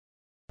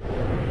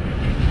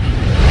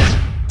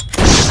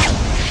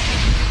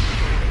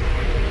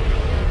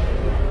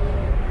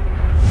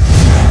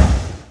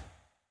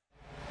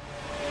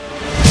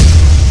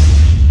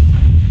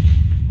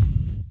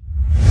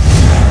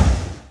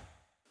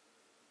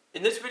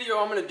In this video,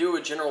 I'm going to do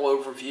a general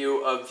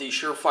overview of the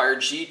Surefire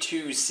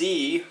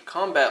G2Z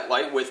Combat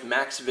Light with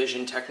Max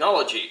Vision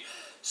technology.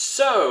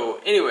 So,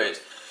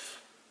 anyways,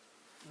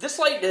 this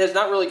light has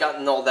not really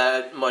gotten all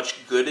that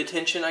much good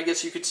attention, I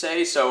guess you could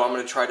say, so I'm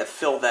going to try to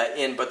fill that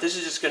in, but this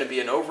is just going to be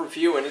an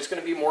overview, and it's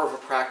going to be more of a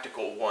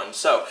practical one.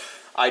 So,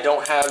 I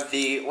don't have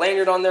the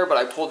lanyard on there, but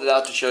I pulled it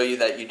out to show you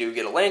that you do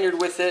get a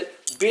lanyard with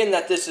it. Being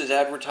that this is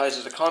advertised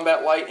as a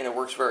combat light, and it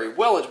works very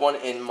well as one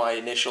in my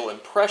initial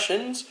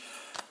impressions,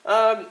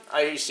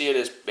 I see it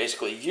as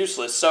basically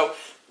useless. So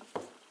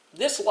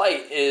this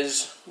light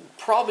is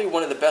probably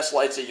one of the best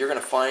lights that you're going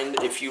to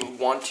find if you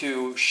want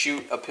to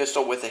shoot a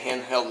pistol with a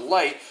handheld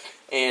light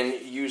and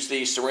use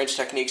the syringe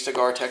technique,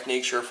 cigar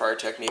technique, Surefire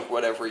technique,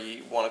 whatever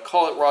you want to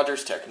call it,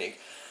 Rogers technique.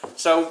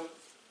 So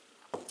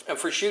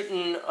for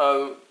shooting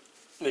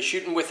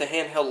with a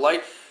handheld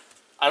light,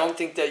 I don't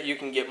think that you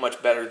can get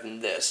much better than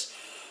this,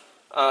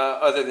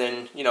 other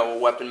than, you know, a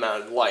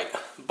weapon-mounted light.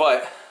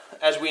 But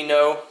as we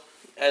know,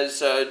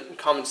 as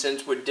common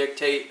sense would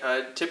dictate,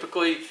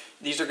 typically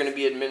these are going to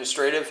be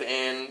administrative,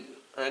 and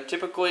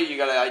typically you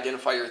got to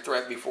identify your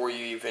threat before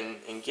you even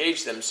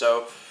engage them.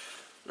 So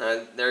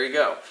there you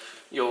go.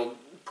 You'll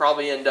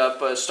probably end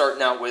up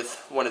starting out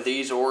with one of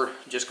these or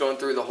just going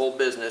through the whole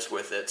business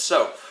with it.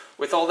 So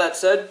with all that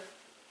said,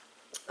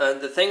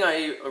 the thing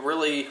I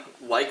really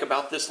like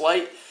about this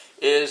light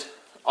is,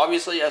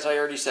 obviously, as I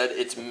already said,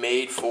 it's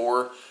made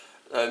for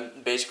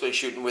basically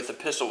shooting with a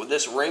pistol. With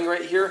this ring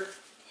right here,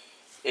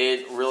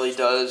 it really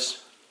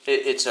does,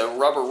 it's a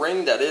rubber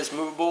ring that is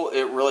movable.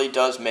 It really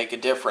does make a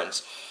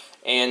difference.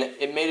 And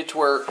it made it to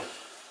where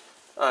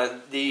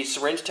the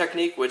syringe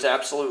technique was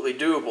absolutely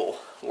doable.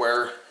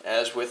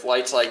 Whereas with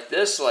lights like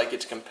this, like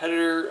its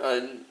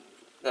competitor,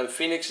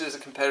 Phoenix is a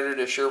competitor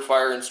to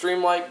Surefire and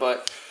Streamlight,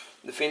 but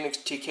the Phoenix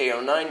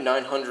TK09,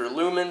 900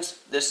 lumens.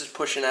 This is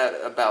pushing at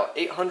about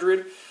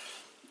 800.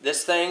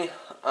 This thing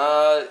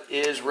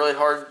is really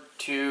hard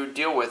to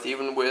deal with,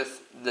 even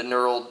with the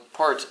knurled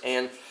parts,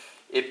 and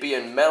it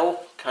being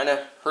metal kind of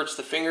hurts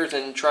the fingers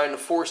and trying to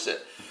force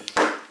it.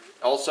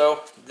 Also,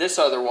 this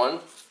other one,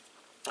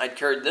 I'd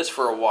carried this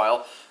for a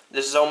while.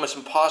 This is almost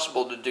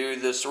impossible to do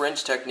the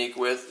syringe technique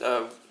with.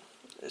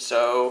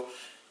 So,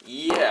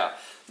 yeah,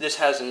 this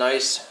has a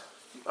nice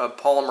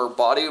polymer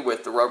body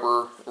with the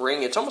rubber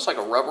ring. It's almost like a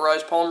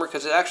rubberized polymer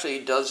because it actually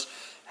does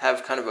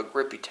have kind of a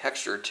grippy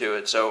texture to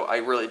it. So I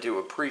really do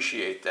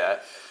appreciate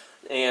that.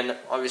 And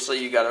obviously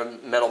you got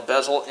a metal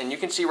bezel, and you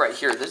can see right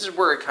here, this is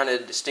where it kind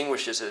of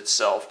distinguishes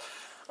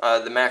itself,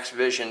 the Max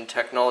Vision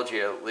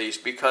technology at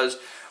least, because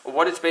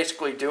what it's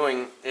basically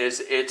doing is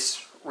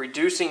it's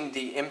reducing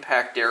the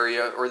impact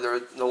area, or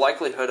the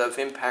likelihood of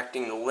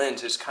impacting the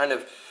lens is kind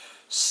of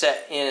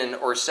set in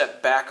or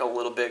set back a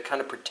little bit,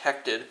 kind of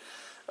protected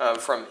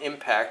from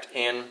impact.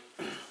 And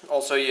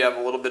also you have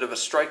a little bit of a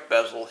strike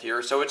bezel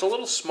here, so it's a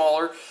little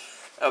smaller,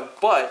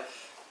 but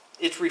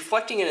it's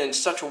reflecting it in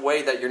such a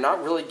way that you're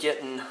not really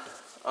getting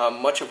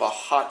much of a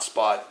hot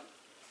spot.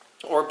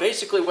 Or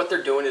basically what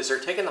they're doing is they're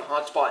taking the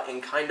hot spot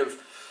and kind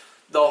of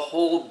the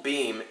whole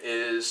beam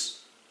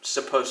is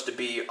supposed to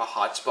be a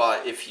hot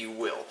spot, if you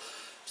will.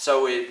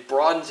 So it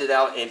broadens it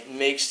out and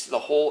makes the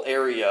whole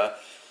area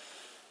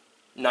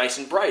nice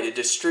and bright. It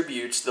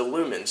distributes the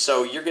lumens.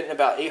 So you're getting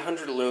about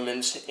 800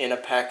 lumens in a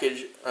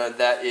package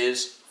that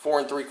is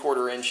 4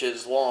 3/4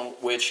 inches long,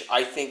 which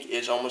I think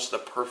is almost the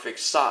perfect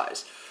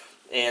size.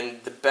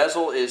 And the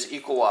bezel is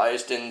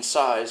equalized in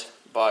size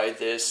by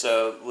this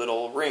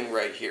little ring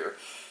right here.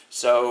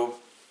 So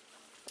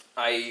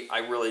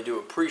I really do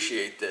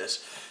appreciate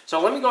this.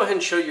 So let me go ahead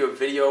and show you a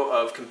video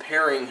of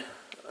comparing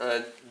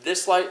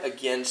this light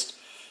against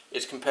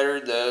its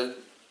competitor,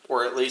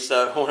 or at least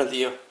one of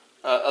the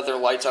other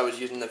lights I was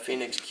using, the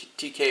Phoenix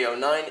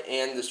TK09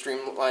 and the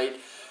Streamlight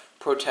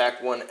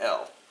ProTac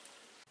 1L.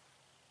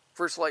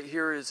 First light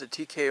here is a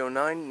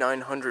TK09,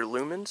 900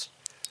 lumens.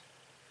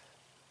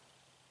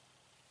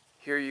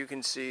 Here you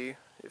can see,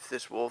 if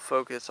this will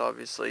focus,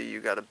 obviously you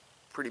got a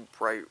pretty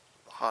bright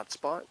hot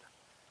spot,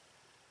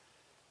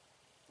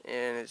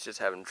 and it's just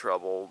having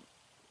trouble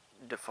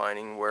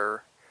defining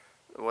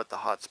what the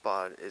hot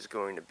spot is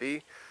going to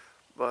be,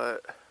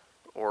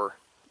 or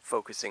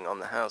focusing on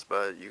the house.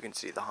 But you can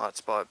see the hot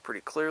spot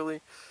pretty clearly.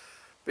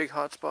 Big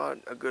hot spot,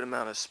 a good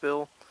amount of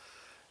spill,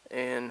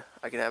 and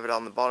I can have it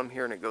on the bottom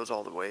here, and it goes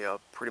all the way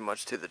up pretty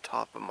much to the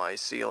top of my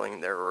ceiling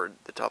there, or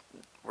the top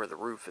where the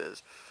roof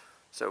is.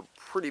 So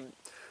pretty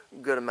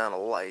good amount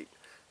of light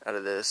out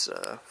of this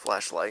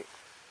flashlight.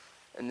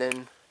 And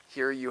then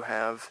here you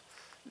have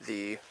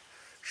the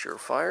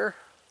Surefire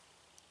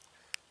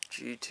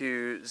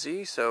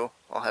G2Z, so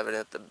I'll have it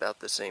at about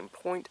the same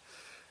point,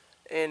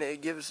 and it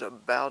gives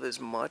about as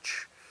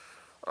much,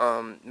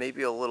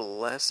 maybe a little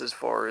less as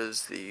far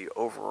as the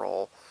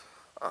overall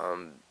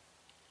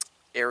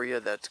area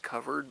that's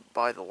covered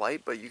by the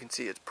light, but you can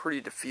see it's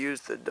pretty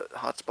diffused. The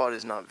hotspot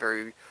is not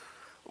very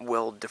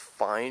well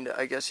defined,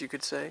 I guess you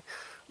could say,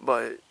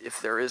 but if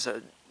there is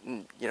a,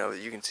 you know,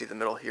 you can see the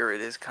middle here, it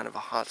is kind of a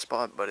hot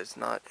spot, but it's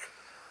not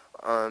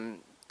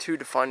too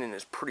defined, and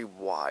it's pretty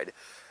wide.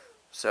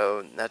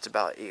 So that's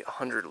about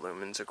 800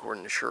 lumens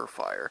according to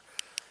Surefire.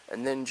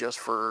 And then just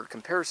for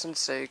comparison's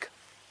sake,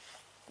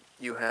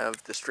 you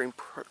have the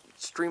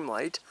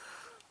Streamlight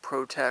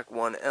ProTac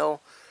 1L.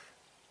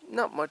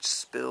 Not much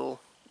spill,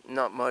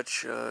 not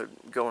much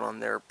going on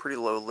there. Pretty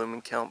low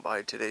lumen count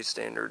by today's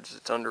standards.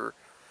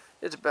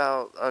 It's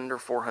about under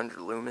 400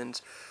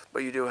 lumens,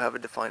 but you do have a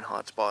defined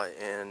hotspot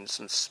and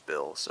some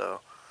spill.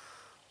 So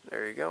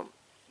there you go.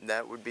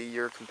 That would be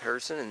your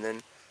comparison. And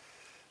then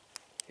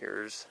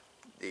here's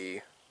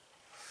the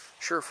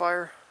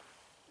Surefire,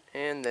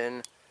 and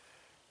then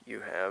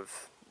you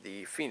have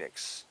the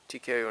Phoenix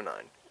TK09,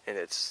 and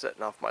it's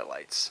setting off my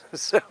lights.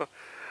 So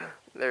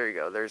there you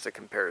go. There's a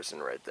comparison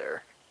right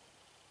there.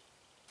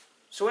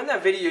 So in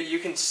that video, you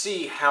can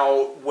see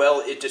how well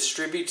it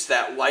distributes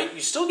that light.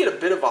 You still get a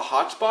bit of a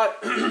hotspot.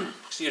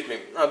 Excuse me.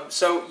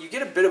 So you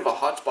get a bit of a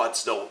hotspot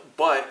still,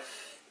 but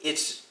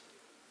it's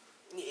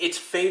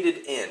faded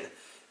in.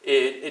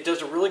 It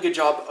does a really good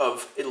job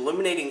of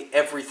illuminating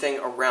everything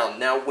around.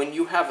 Now, when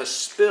you have a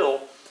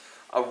spill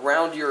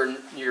around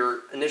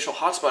your initial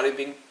hotspot,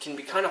 it can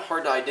be kind of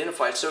hard to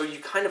identify. So you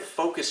kind of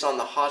focus on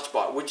the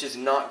hotspot, which is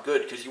not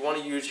good because you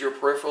want to use your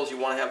peripherals. You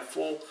want to have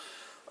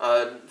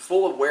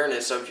full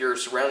awareness of your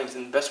surroundings,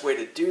 and the best way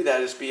to do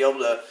that is be able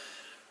to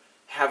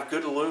have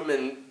good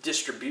lumen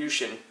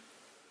distribution.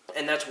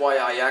 And that's why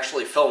I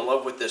actually fell in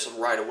love with this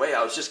right away.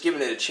 I was just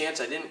giving it a chance.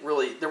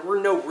 There were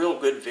no real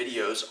good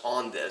videos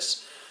on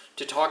this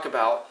to talk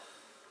about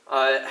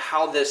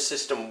how this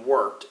system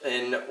worked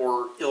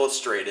or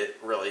illustrate it,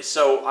 really.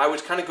 So I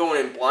was kind of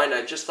going in blind.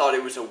 I just thought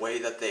it was a way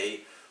that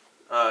they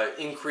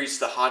increased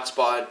the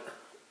hotspot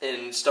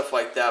and stuff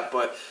like that.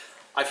 But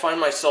I find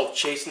myself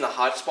chasing the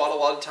hotspot a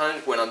lot of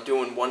times when I'm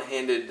doing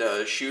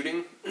one-handed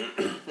shooting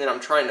and I'm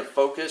trying to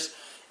focus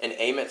and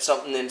aim at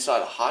something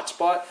inside a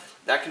hotspot.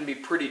 That can be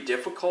pretty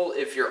difficult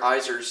if your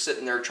eyes are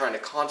sitting there trying to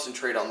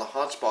concentrate on the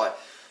hotspot,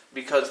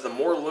 because the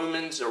more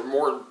lumens, or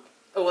more,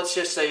 let's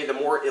just say the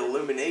more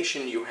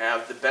illumination you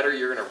have, the better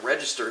you're going to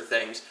register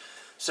things.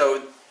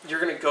 So you're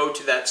going to go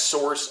to that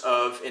source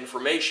of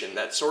information.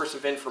 That source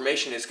of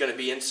information is going to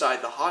be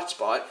inside the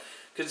hotspot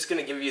because it's going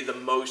to give you the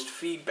most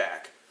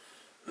feedback.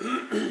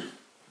 The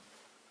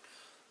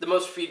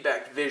most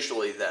feedback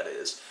visually, that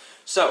is.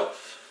 So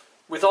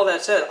with all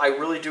that said, I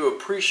really do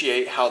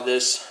appreciate how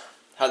this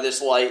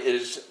light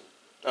is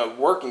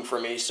working for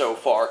me so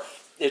far.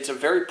 It's a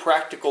very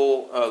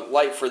practical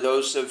light for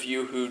those of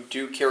you who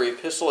do carry a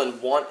pistol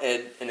and want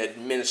an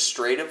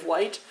administrative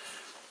light.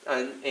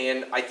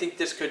 And I think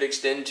this could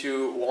extend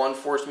to law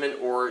enforcement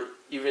or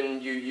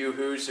even you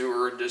yoo-hoos who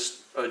are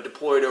just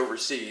deployed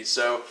overseas.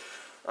 So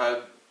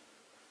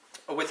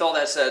with all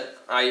that said,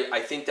 I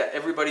think that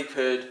everybody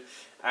could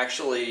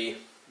actually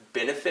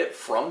benefit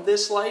from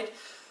this light.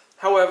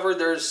 However,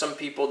 there's some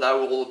people that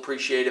will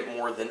appreciate it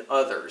more than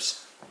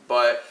others.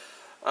 But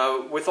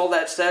with all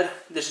that said,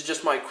 this is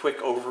just my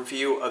quick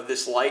overview of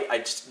this light.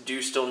 I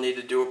do still need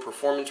to do a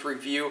performance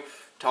review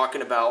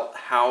talking about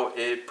how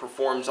it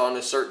performs on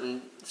a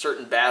certain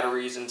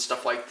batteries and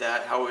stuff like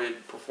that, how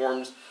it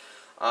performs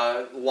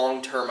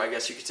long term, I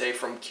guess you could say,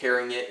 from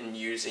carrying it and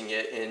using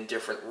it in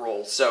different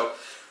roles. So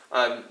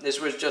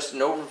this was just an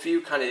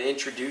overview, kind of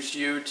introduce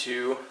you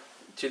to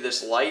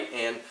this light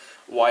and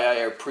why I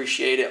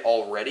appreciate it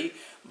already.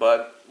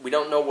 But we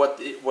don't know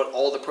what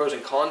all the pros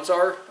and cons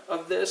are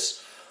of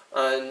this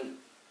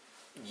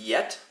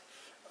yet.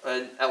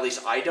 At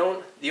least I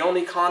don't. The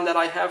only con that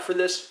I have for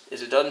this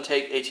is it doesn't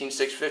take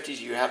 18650s.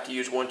 You have to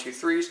use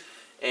 123s,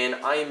 and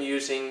I am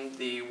using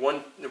the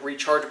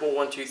rechargeable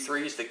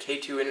 123s, the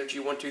K2 Energy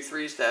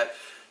 123s that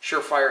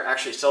Surefire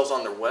actually sells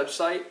on their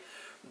website.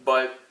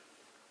 But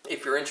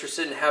if you're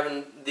interested in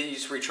having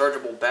these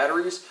rechargeable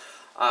batteries,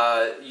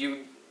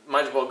 you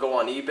might as well go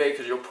on eBay,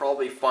 because you'll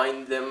probably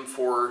find them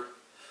for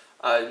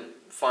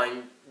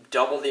find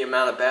double the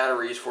amount of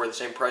batteries for the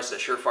same price that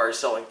Surefire is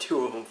selling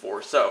 2 of them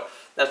for. So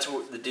that's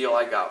the deal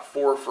I got,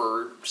 4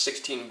 for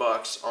 16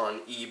 bucks on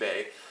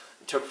eBay. It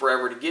took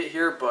forever to get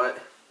here,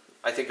 but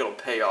I think it'll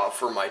pay off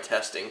for my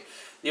testing.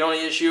 The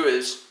only issue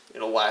is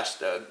it'll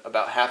last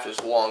about half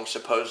as long,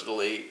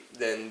 supposedly,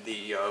 than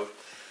the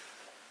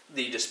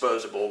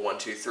disposable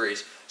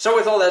 123s. So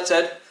with all that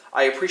said,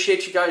 I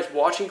appreciate you guys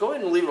watching. Go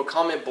ahead and leave a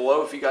comment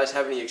below if you guys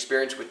have any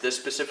experience with this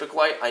specific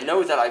light. I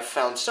know that I've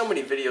found so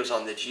many videos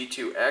on the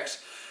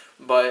G2X,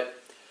 but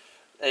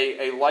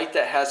a light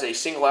that has a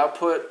single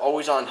output,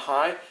 always on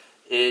high,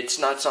 it's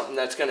not something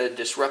that's going to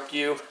disrupt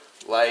you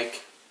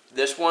like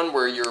this one,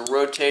 where you're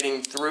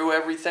rotating through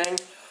everything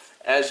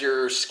as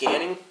you're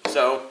scanning.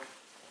 So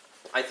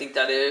I think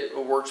that it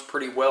works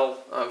pretty well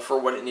for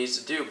what it needs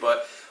to do.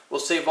 But we'll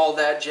save all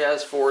that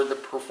jazz for the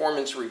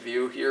performance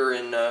review here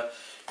in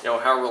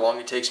however long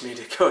it takes me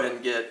to go ahead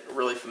and get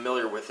really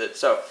familiar with it.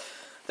 So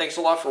thanks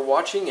a lot for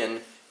watching, and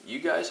you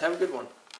guys have a good one.